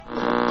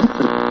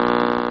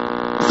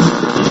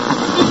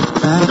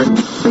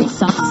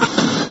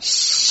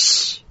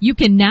You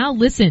can now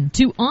listen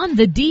to On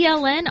the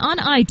DLN on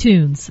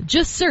iTunes.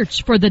 Just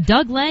search for the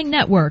Doug Lang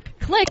Network.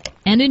 Click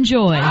and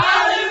enjoy.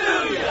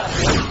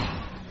 Hallelujah!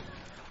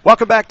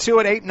 Welcome back to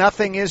it.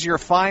 8-0 is your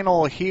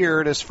final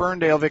here. It is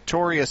Ferndale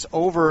victorious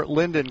over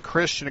Linden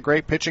Christian. A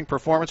great pitching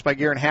performance by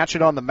Garen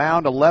Hatchett on the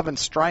mound. 11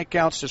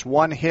 strikeouts, just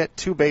 1 hit,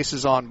 2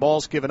 bases on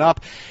balls given up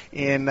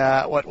in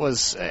what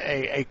was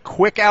a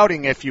quick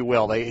outing, if you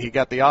will. He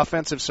got the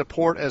offensive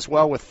support as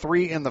well with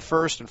 3 in the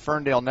first, and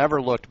Ferndale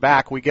never looked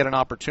back. We get an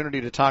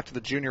opportunity to talk to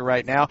the junior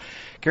right now.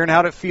 Garen,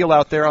 how did it feel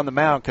out there on the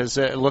mound? Because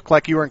it looked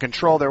like you were in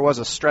control. There was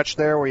a stretch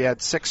there where you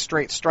had 6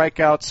 straight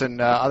strikeouts, and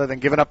other than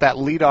giving up that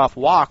leadoff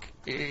walk,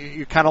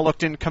 you kind of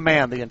looked in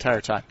command the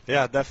entire time.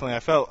 Yeah, definitely.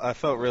 I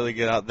felt really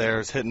good out there. I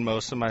was hitting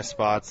most of my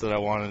spots that I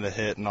wanted to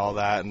hit and all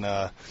that,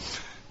 and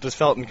just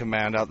felt in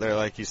command out there,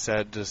 like you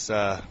said, just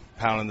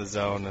pounding the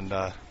zone, and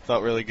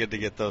felt really good to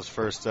get those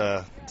first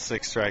 6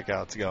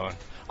 strikeouts going.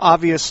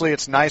 Obviously,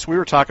 it's nice. We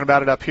were talking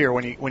about it up here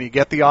when you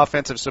get the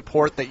offensive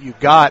support that you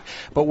got,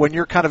 but when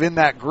you're kind of in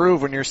that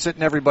groove, when you're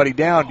sitting everybody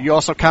down, you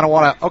also kind of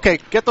want to, okay,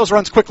 get those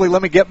runs quickly.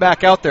 Let me get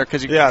back out there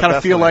because you kind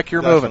of feel like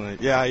you're moving.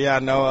 Yeah.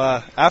 No,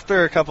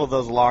 after a couple of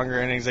those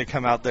longer innings, they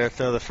come out there,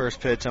 throw the first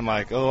pitch. I'm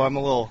like, oh, I'm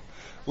a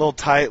little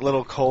tight, a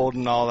little cold,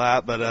 and all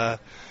that, but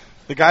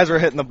the guys were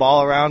hitting the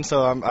ball around,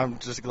 so I'm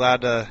just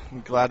glad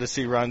to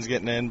see runs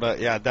getting in. But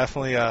yeah,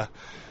 definitely.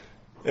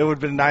 It would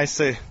have been nice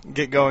to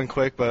get going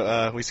quick,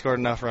 but we scored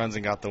enough runs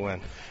and got the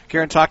win.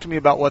 Garen, talk to me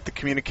about what the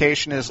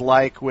communication is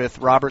like with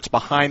Roberts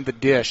behind the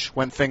dish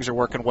when things are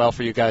working well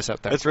for you guys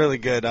out there. It's really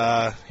good.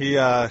 He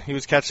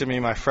was catching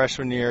me my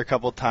freshman year a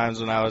couple of times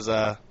when I was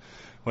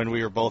when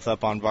we were both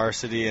up on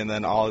varsity, and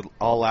then all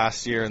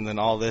last year and then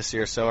all this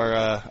year. So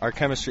our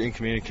chemistry and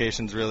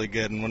communication is really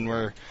good, and when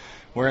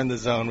we're in the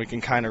zone, we can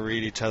kind of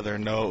read each other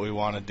and know what we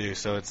want to do.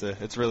 So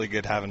it's really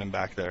good having him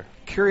back there.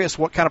 Curious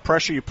what kind of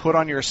pressure you put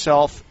on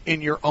yourself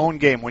in your own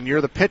game. When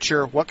you're the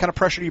pitcher, what kind of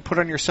pressure do you put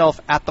on yourself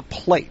at the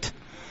plate?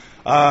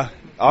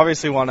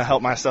 Obviously want to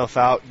help myself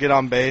out, get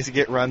on base,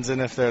 get runs in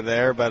if they're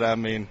there. But, I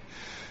mean,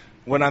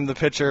 when I'm the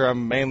pitcher,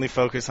 I'm mainly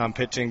focused on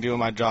pitching, doing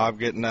my job,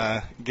 getting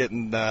out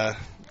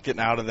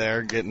of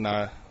there, getting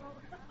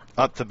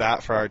up to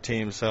bat for our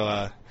team.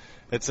 So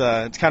it's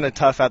kind of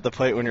tough at the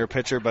plate when you're a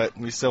pitcher, but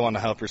you still want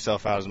to help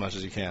yourself out as much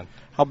as you can.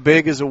 How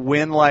big is a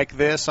win like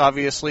this?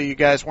 Obviously, you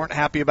guys weren't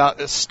happy about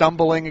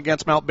stumbling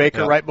against Mount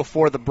Baker right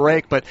before the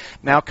break, but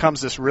now comes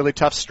this really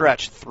tough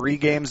stretch. 3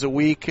 games a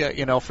week,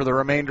 for the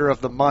remainder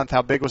of the month.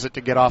 How big was it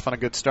to get off on a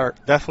good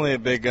start? Definitely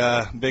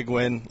a big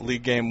win,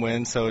 league game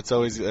win. So it's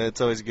always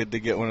good to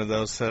get one of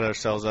those, set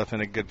ourselves up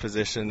in a good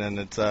position, and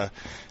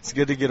it's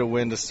good to get a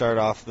win to start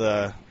off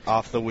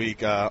the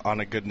week on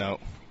a good note.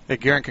 Hey,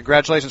 Garen,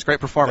 congratulations.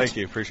 Great performance. Thank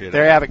you. Appreciate it.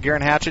 There you have it.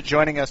 Garen Hatchett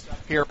joining us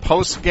here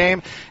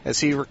post-game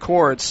as he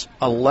records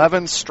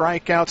 11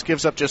 strikeouts,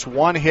 gives up just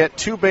 1 hit,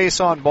 2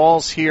 base on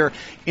balls here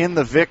in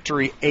the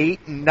victory.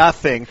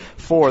 8-0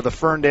 for the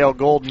Ferndale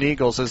Golden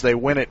Eagles as they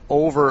win it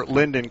over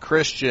Linden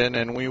Christian.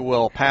 And we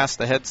will pass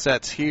the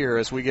headsets here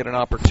as we get an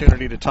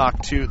opportunity to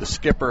talk to the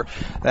skipper.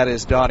 That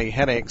is Donnie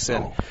Hennigs.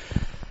 And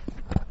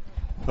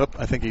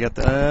I think you got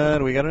the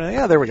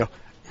there we go.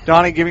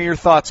 Donnie, give me your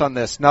thoughts on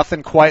this.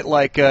 Nothing quite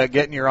like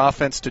getting your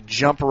offense to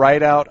jump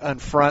right out in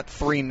front,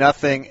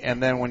 3-0,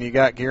 and then when you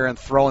got Garen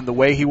throwing the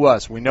way he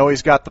was. We know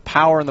he's got the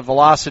power and the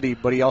velocity,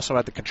 but he also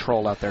had the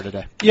control out there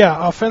today. Yeah,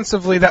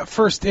 offensively, that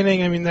first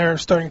inning, their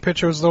starting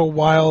pitcher was a little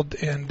wild,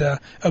 and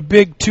a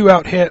big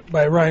 2-out hit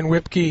by Ryan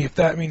Whipke.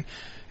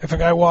 If a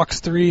guy walks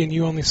 3 and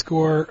you only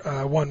score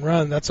 1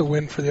 run, that's a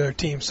win for the other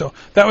team. So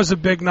that was a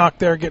big knock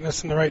there, getting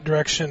us in the right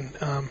direction.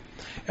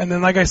 And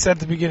then, like I said at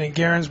the beginning,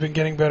 Garen's been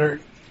getting better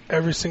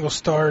every single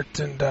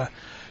start, and you're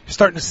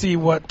starting to see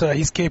what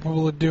he's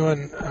capable of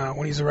doing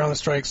when he's around the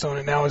strike zone,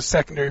 and now his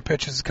secondary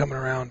pitches is coming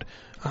around.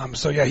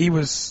 He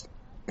was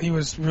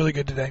really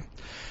good today.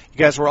 You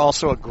guys were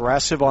also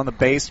aggressive on the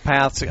base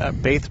paths,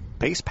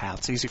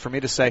 easy for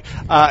me to say,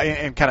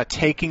 and kind of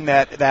taking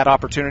that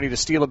opportunity to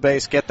steal a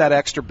base, get that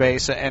extra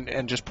base,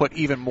 and just put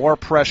even more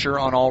pressure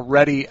on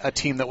already a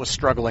team that was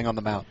struggling on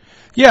the mound.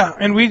 Yeah,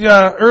 and we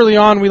early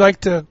on we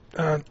like to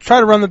try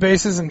to run the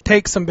bases and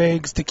take some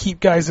bags to keep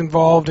guys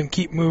involved and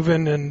keep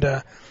moving, and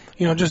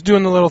just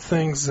doing the little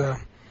things.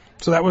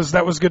 So that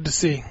was good to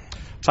see.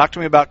 Talk to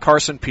me about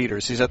Carson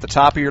Peters. He's at the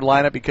top of your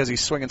lineup because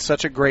he's swinging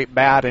such a great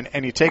bat,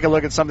 and you take a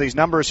look at some of these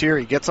numbers here.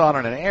 He gets on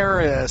an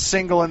error, a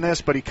single in this,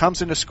 but he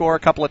comes in to score a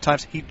couple of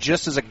times. He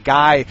just is a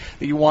guy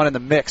that you want in the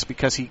mix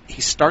because he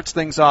starts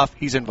things off.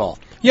 He's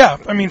involved. Yeah,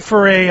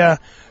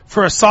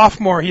 for a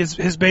sophomore,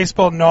 his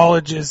baseball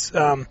knowledge is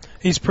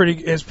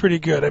pretty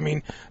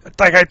good.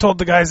 Like I told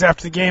the guys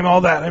after the game,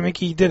 all that.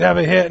 He did have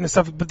a hit and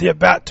stuff, but the at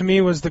bat to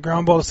me was the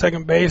ground ball to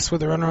second base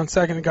with a runner on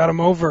second and got him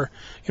over.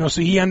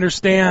 So he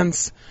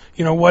understands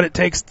what it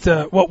takes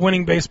what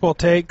winning baseball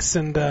takes,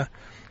 and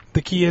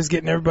the key is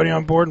getting everybody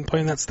on board and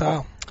playing that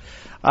style.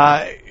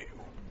 I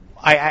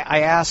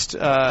asked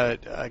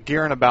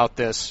Garen about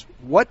this.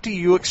 What do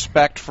you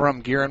expect from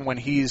Garen when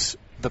he's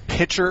the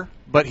pitcher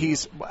but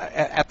he's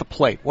at the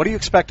plate. What do you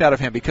expect out of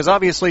him? Because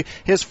obviously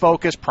his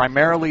focus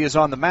primarily is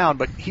on the mound,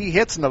 but he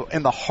hits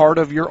in the heart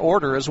of your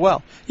order as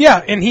well.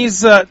 Yeah, and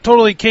he's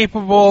totally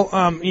capable.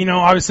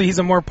 Obviously he's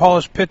a more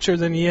polished pitcher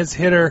than he is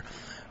hitter.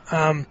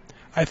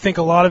 I think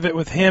a lot of it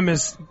with him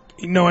is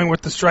knowing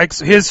what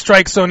his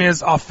strike zone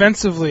is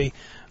offensively,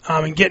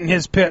 and getting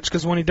his pitch,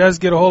 because when he does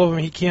get a hold of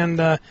him, he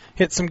can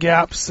hit some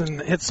gaps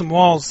and hit some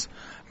walls.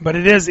 But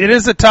it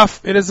is a tough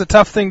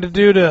thing to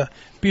do, to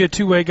be a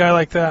two-way guy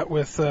like that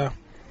with a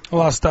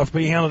lot of stuff.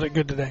 But he handled it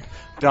good today.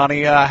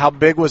 Donnie, how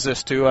big was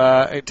this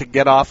to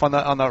get off on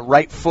the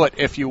right foot,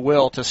 if you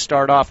will, to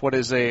start off what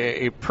is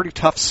a pretty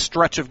tough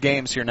stretch of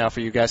games here now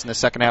for you guys in the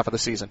second half of the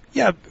season?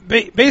 Yeah,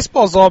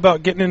 baseball's all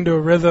about getting into a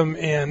rhythm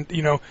and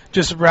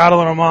just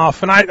rattling them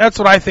off. And that's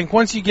what I think.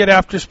 Once you get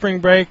after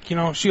spring break,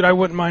 I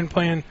wouldn't mind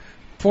playing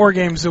 4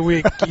 games a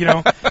week.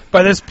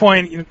 By this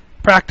point,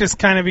 practice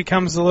kind of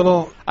becomes a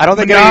little. I don't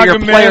think any of your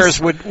players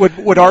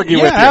would argue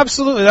with you. Yeah,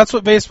 absolutely. That's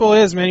what baseball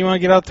is, man. You want to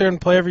get out there and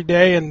play every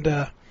day, and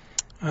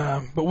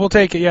but we'll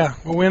take it. Yeah,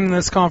 a win in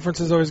this conference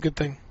is always a good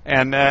thing.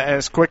 And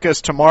as quick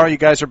as tomorrow, you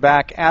guys are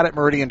back at it.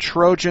 Meridian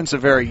Trojans, a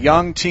very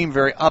young team,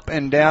 very up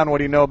and down. What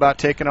do you know about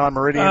taking on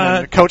Meridian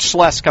and Coach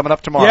Sless coming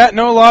up tomorrow? Yeah,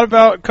 know a lot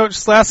about Coach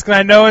Sless, and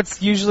I know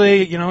it's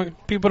usually,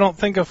 people don't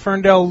think of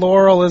Ferndale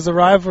Laurel as a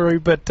rivalry,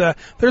 but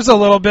there's a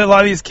little bit. A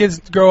lot of these kids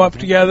grow up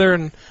together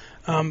and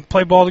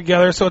play ball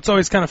together, so it's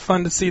always kind of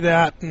fun to see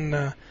that.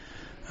 And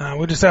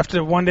we'll just have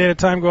to, one day at a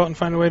time, go out and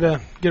find a way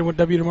to get a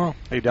W tomorrow.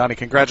 Hey, Donnie,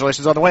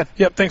 congratulations on the win.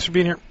 Yep, thanks for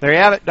being here. There you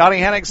have it. Donnie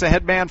Hennings, the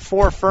head man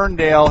for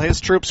Ferndale. His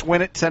troops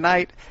win it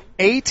tonight,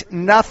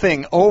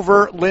 8-0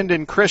 over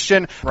Linden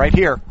Christian, right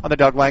here on the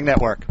Doug Lang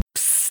Network.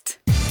 Psst.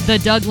 The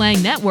Doug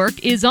Lang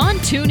Network is on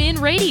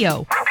TuneIn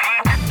Radio.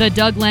 The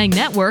Doug Lang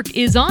Network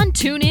is on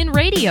TuneIn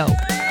Radio.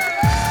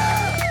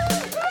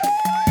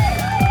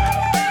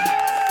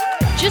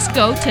 Just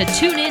go to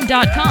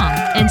TuneIn.com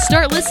and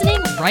start listening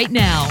right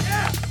now.